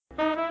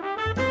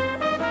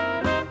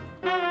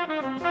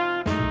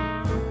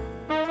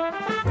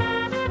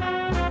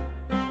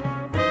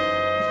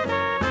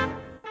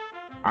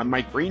I'm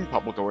Mike Breen,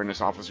 Public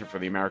Awareness Officer for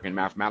the American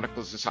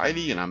Mathematical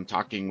Society, and I'm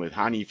talking with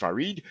Hani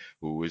Farid,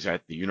 who is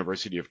at the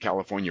University of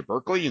California,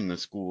 Berkeley in the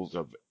schools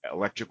of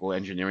Electrical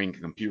Engineering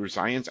and Computer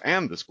Science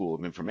and the School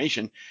of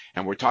Information,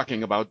 and we're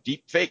talking about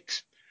deep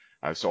fakes.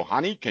 So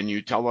Hani, can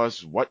you tell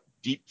us what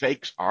deep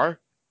fakes are?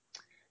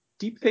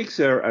 Deepfakes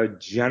are a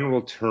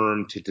general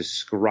term to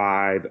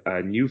describe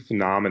a new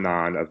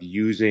phenomenon of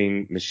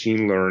using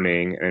machine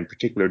learning, and in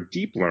particular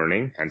deep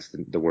learning, hence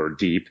the word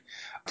deep,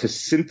 to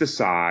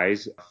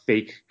synthesize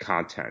fake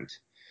content.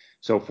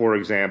 So, for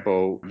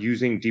example,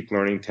 using deep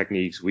learning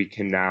techniques, we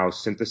can now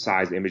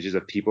synthesize images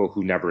of people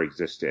who never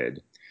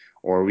existed,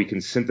 or we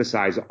can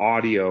synthesize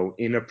audio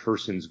in a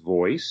person's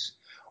voice,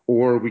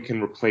 or we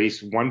can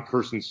replace one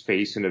person's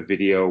face in a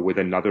video with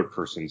another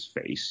person's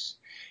face.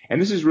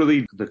 And this is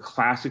really the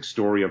classic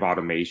story of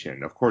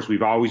automation. Of course,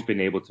 we've always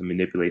been able to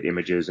manipulate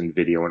images and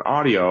video and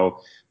audio,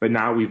 but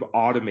now we've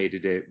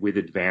automated it with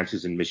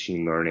advances in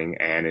machine learning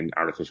and in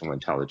artificial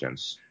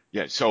intelligence.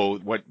 Yeah, so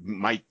what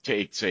might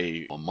take,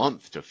 say, a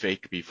month to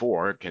fake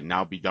before can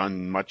now be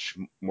done much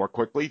more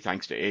quickly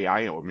thanks to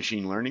AI or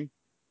machine learning?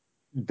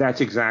 That's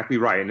exactly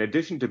right. In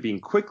addition to being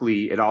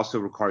quickly, it also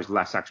requires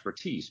less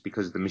expertise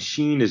because the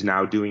machine is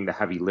now doing the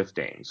heavy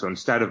lifting. So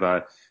instead of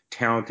a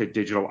talented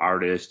digital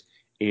artist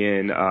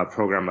in a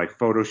program like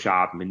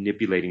Photoshop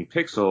manipulating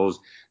pixels,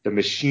 the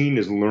machine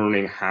is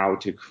learning how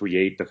to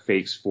create the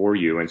fakes for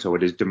you. And so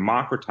it has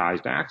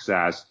democratized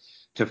access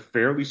to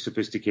fairly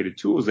sophisticated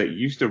tools that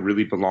used to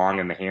really belong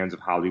in the hands of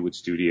Hollywood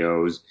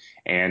studios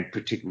and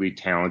particularly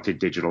talented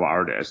digital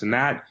artists. And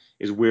that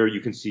is where you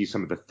can see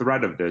some of the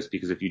threat of this,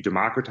 because if you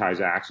democratize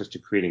access to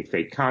creating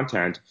fake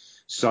content,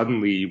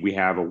 suddenly we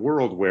have a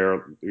world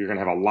where you're going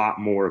to have a lot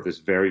more of this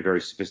very, very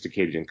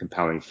sophisticated and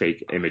compelling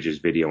fake images,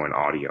 video, and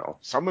audio.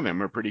 Some of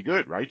them are pretty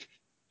good, right?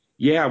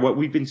 Yeah, what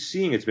we've been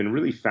seeing, it's been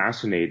really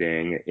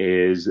fascinating,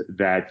 is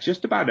that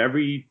just about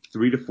every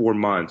 3 to 4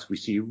 months, we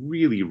see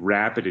really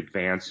rapid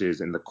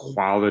advances in the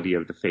quality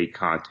of the fake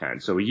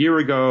content. So a year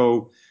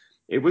ago,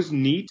 it was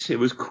neat, it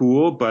was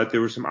cool, but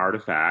there were some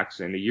artifacts.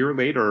 And a year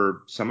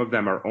later, some of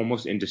them are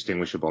almost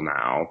indistinguishable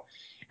now.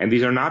 And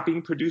these are not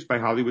being produced by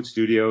Hollywood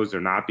studios. They're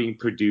not being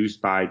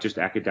produced by just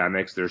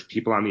academics. There's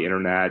people on the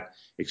internet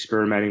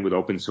experimenting with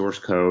open source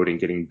code and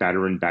getting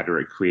better and better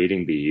at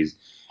creating these.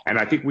 And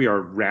I think we are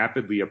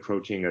rapidly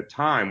approaching a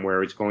time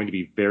where it's going to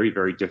be very,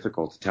 very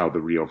difficult to tell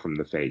the real from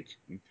the fake.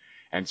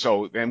 And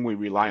so then we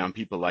rely on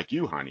people like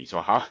you, Hani.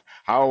 So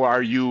how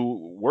are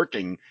you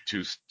working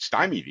to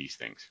stymie these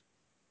things?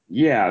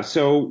 Yeah,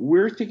 so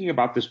we're thinking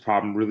about this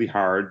problem really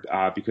hard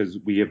because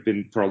we have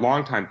been for a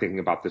long time thinking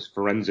about this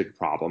forensic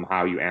problem,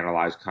 how you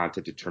analyze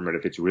content to determine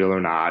if it's real or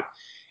not.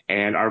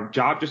 And our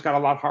job just got a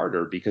lot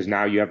harder because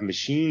now you have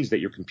machines that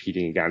you're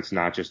competing against,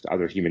 not just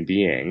other human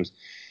beings.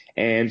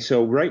 And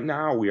so right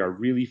now we are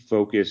really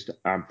focused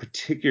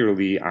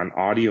particularly on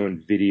audio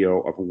and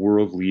video of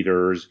world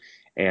leaders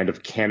and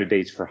of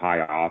candidates for high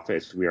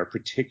office. We are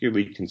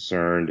particularly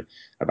concerned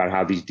about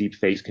how these deep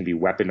fakes can be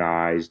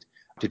weaponized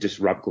to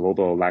disrupt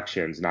global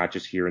elections, not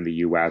just here in the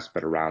US,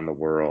 but around the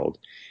world.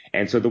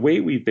 And so the way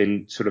we've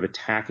been sort of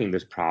attacking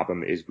this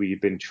problem is we've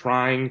been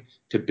trying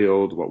to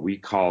build what we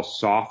call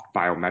soft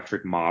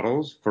biometric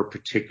models for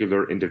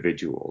particular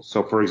individuals.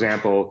 So for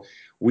example,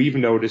 we've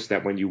noticed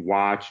that when you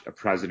watch a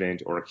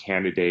president or a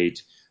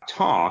candidate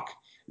talk,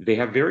 they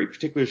have very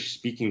particular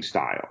speaking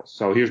styles.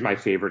 So here's my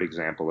favorite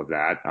example of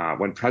that.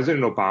 When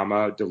President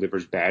Obama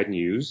delivers bad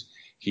news,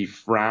 he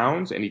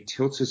frowns and he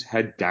tilts his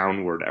head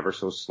downward ever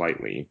so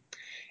slightly.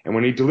 And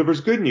when he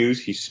delivers good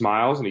news, he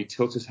smiles and he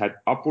tilts his head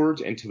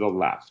upwards and to the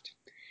left.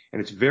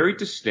 And it's very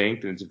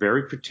distinct and it's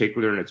very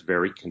particular and it's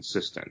very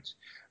consistent.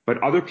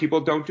 But other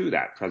people don't do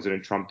that.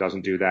 President Trump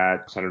doesn't do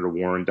that. Senator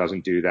Warren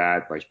doesn't do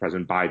that. Vice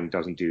President Biden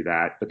doesn't do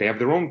that. But they have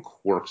their own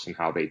quirks in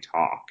how they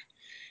talk.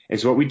 And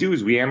so what we do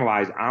is we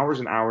analyze hours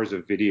and hours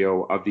of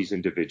video of these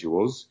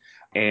individuals,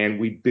 and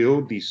we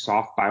build these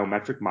soft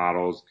biometric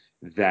models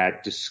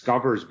that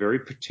discovers very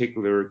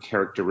particular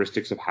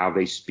characteristics of how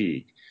they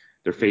speak,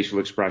 their facial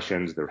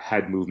expressions, their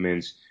head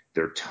movements,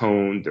 their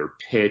tone, their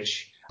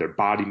pitch, their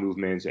body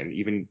movements, and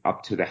even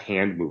up to the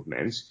hand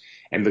movements.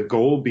 And the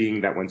goal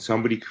being that when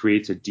somebody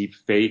creates a deep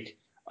fake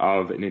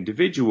of an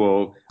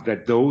individual,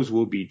 that those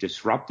will be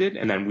disrupted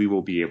and then we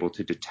will be able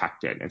to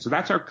detect it. And so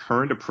that's our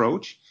current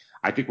approach.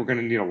 I think we're going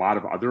to need a lot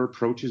of other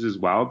approaches as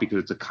well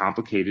because it's a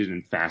complicated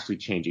and fastly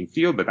changing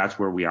field, but that's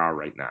where we are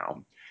right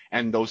now.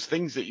 And those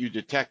things that you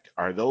detect,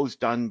 are those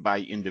done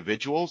by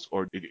individuals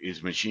or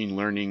is machine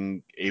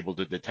learning able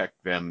to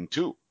detect them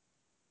too?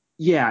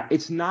 Yeah,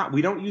 it's not,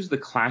 we don't use the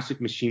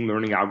classic machine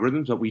learning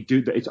algorithms, but we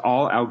do, it's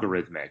all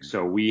algorithmic.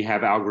 So we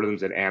have algorithms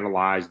that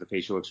analyze the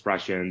facial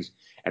expressions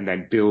and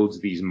then builds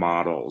these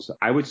models.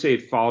 I would say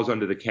it falls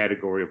under the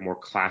category of more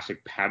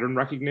classic pattern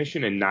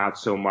recognition and not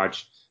so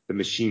much the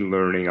machine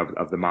learning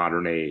of the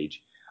modern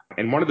age.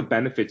 And one of the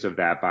benefits of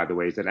that, by the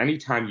way, is that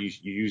anytime you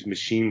use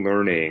machine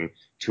learning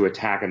to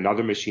attack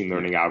another machine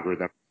learning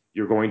algorithm,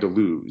 you're going to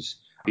lose.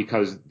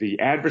 because the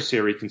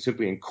adversary can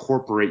simply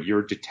incorporate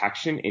your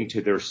detection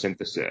into their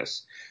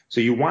synthesis.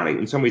 So you want to,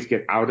 in some ways,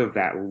 get out of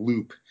that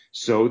loop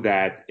so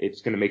that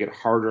it's going to make it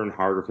harder and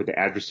harder for the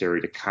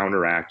adversary to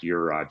counteract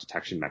your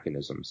detection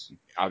mechanisms.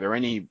 Are there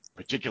any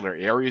particular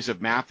areas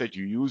of math that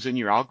you use in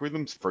your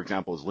algorithms? For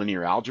example, is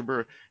linear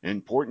algebra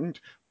important?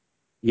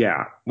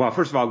 Yeah. Well,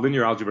 first of all,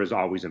 linear algebra is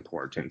always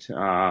important.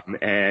 So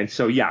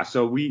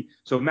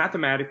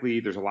mathematically,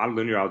 there's a lot of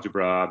linear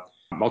algebra,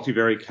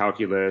 multivariate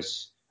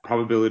calculus,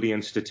 probability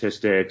and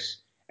statistics,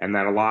 and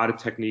then a lot of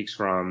techniques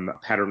from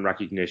pattern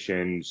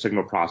recognition,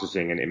 signal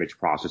processing, and image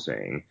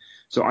processing.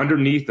 So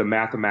underneath, the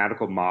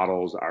mathematical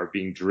models are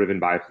being driven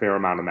by a fair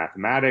amount of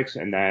mathematics,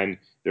 and then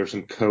there's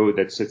some code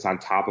that sits on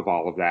top of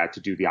all of that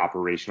to do the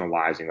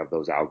operationalizing of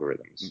those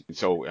algorithms.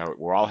 So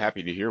we're all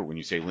happy to hear when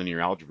you say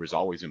linear algebra is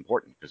always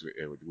important, because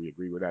we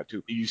agree with that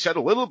too. You said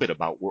a little bit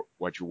about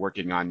what you're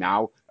working on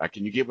now.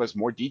 Can you give us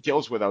more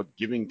details without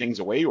giving things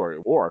away,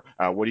 or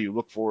what do you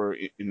look for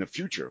in the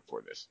future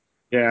for this?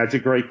 Yeah, it's a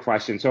great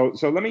question. I'm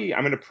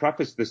going to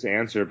preface this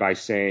answer by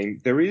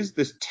saying there is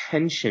this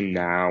tension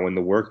now in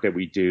the work that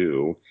we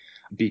do,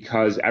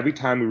 because every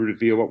time we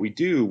reveal what we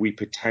do, we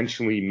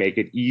potentially make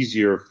it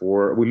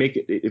we make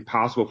it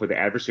possible for the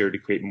adversary to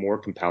create more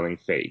compelling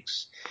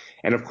fakes.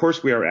 And of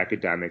course, we are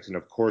academics, and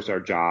of course, our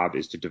job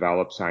is to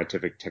develop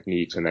scientific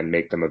techniques and then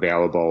make them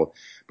available.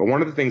 But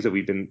one of the things that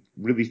we've been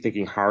really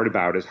thinking hard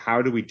about is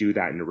how do we do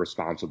that in a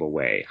responsible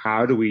way?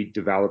 How do we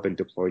develop and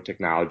deploy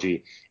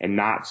technology and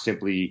not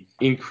simply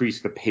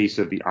increase the pace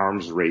of the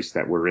arms race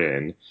that we're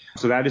in?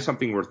 So that is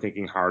something we're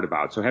thinking hard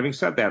about. So having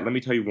said that, let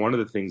me tell you one of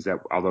the things that,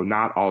 although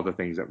not all the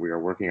things that we are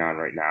working on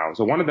right now.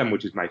 So one of them,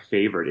 which is my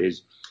favorite,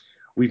 is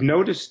we've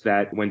noticed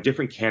that when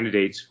different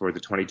candidates for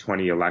the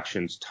 2020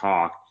 elections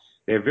talk,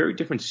 they have very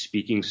different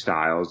speaking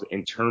styles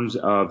in terms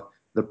of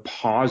the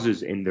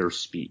pauses in their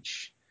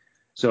speech.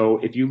 So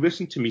if you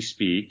listen to me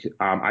speak,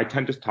 I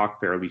tend to talk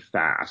fairly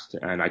fast,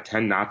 and I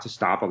tend not to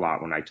stop a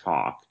lot when I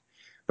talk.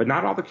 But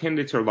not all the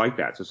candidates are like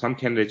that. So some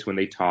candidates, when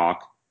they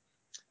talk,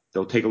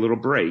 they'll take a little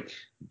break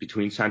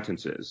between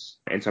sentences,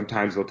 and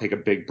sometimes they'll take a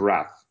big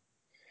breath,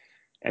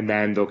 and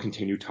then they'll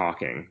continue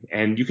talking.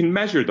 And you can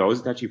measure those.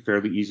 It's actually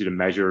fairly easy to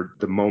measure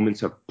the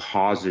moments of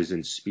pauses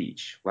in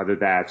speech, whether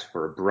that's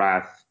for a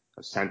breath,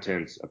 a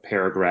sentence, a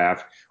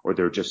paragraph, or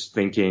they're just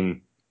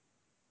thinking.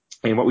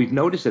 And what we've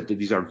noticed is that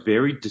these are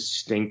very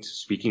distinct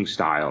speaking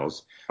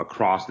styles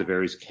across the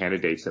various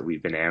candidates that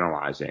we've been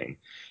analyzing.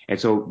 And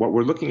so what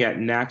we're looking at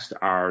next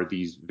are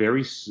these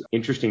very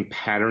interesting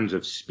patterns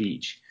of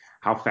speech.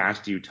 How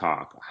fast do you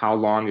talk? How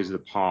long is the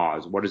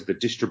pause? What is the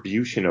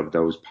distribution of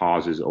those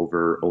pauses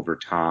over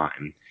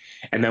time?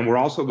 And then we're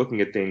also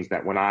looking at things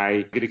that when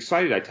I get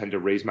excited, I tend to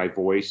raise my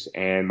voice,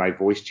 and my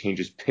voice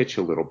changes pitch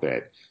a little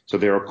bit. So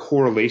there are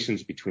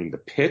correlations between the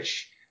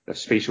pitch, the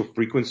spatial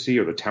frequency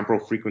or the temporal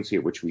frequency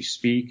at which we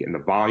speak, and the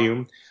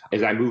volume.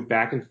 As I move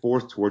back and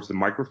forth towards the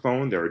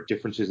microphone, there are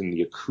differences in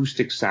the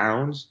acoustic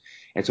sounds.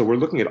 And so we're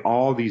looking at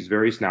all these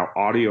various now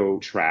audio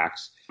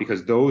tracks,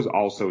 because those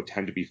also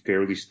tend to be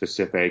fairly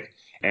specific.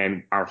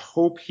 And our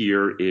hope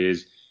here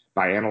is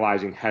by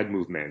analyzing head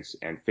movements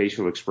and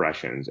facial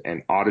expressions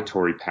and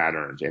auditory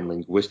patterns and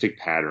linguistic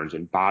patterns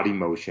and body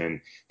motion,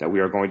 that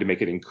we are going to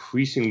make it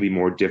increasingly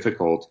more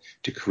difficult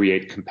to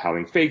create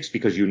compelling fakes,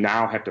 because you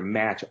now have to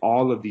match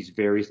all of these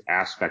various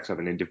aspects of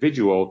an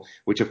individual,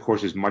 which of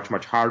course is much,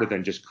 much harder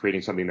than just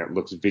creating something that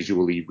looks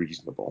visually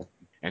reasonable.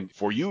 And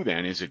for you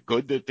then, is it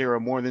good that there are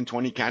more than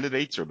 20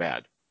 candidates, or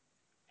bad?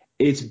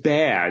 It's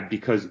bad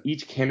because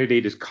each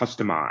candidate is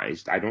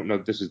customized. I don't know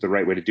if this is the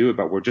right way to do it,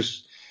 but we're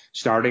just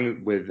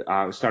starting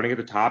at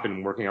the top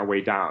and working our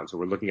way down. So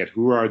we're looking at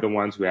who are the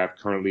ones who have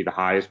currently the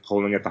highest,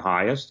 polling at the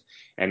highest,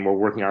 and we're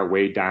working our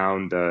way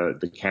down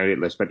the candidate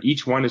list. But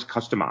each one is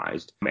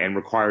customized and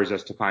requires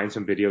us to find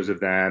some videos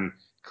of them,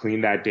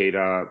 clean that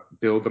data,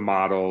 build the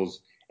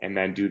models, and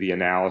then do the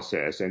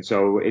analysis. And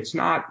so it's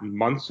not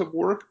months of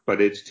work, but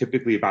it's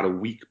typically about a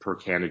week per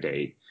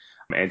candidate.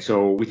 And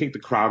so we think the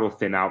crowd will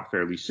thin out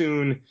fairly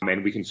soon,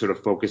 and we can sort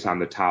of focus on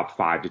the top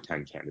 5 to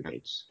 10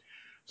 candidates.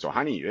 So,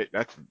 Hani,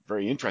 that's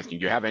very interesting.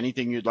 Do you have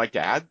anything you'd like to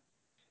add?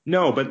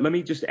 No, but let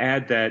me just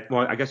add that,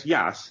 well, I guess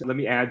yes. Let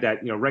me add that,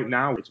 right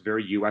now it's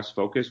very U.S.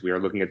 focused. We are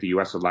looking at the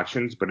U.S.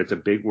 elections, but it's a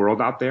big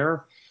world out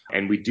there.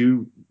 And we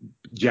do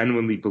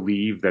genuinely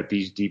believe that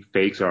these deep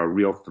fakes are a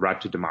real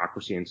threat to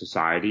democracy and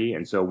society.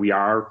 And so we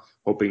are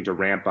hoping to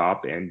ramp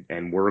up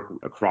and work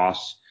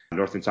across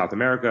North and South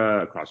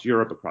America, across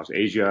Europe, across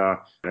Asia,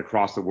 and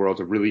across the world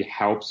to really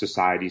help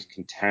societies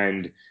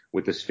contend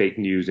with this fake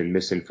news and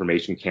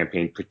misinformation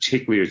campaign,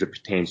 particularly as it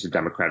pertains to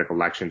democratic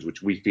elections,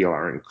 which we feel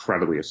are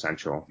incredibly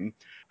essential.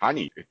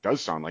 Hani, it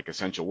does sound like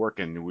essential work,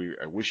 and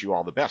I wish you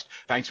all the best.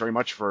 Thanks very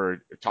much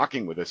for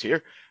talking with us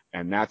here.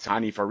 And that's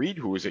Hani Farid,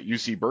 who is at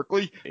UC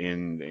Berkeley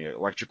in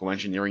electrical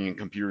engineering and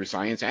computer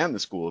science and the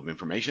School of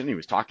Information. He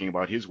was talking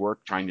about his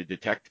work trying to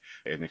detect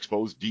and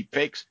expose deep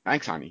fakes.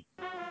 Thanks, Hani.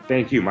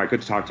 Thank you, Mike.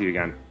 Good to talk to you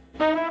again.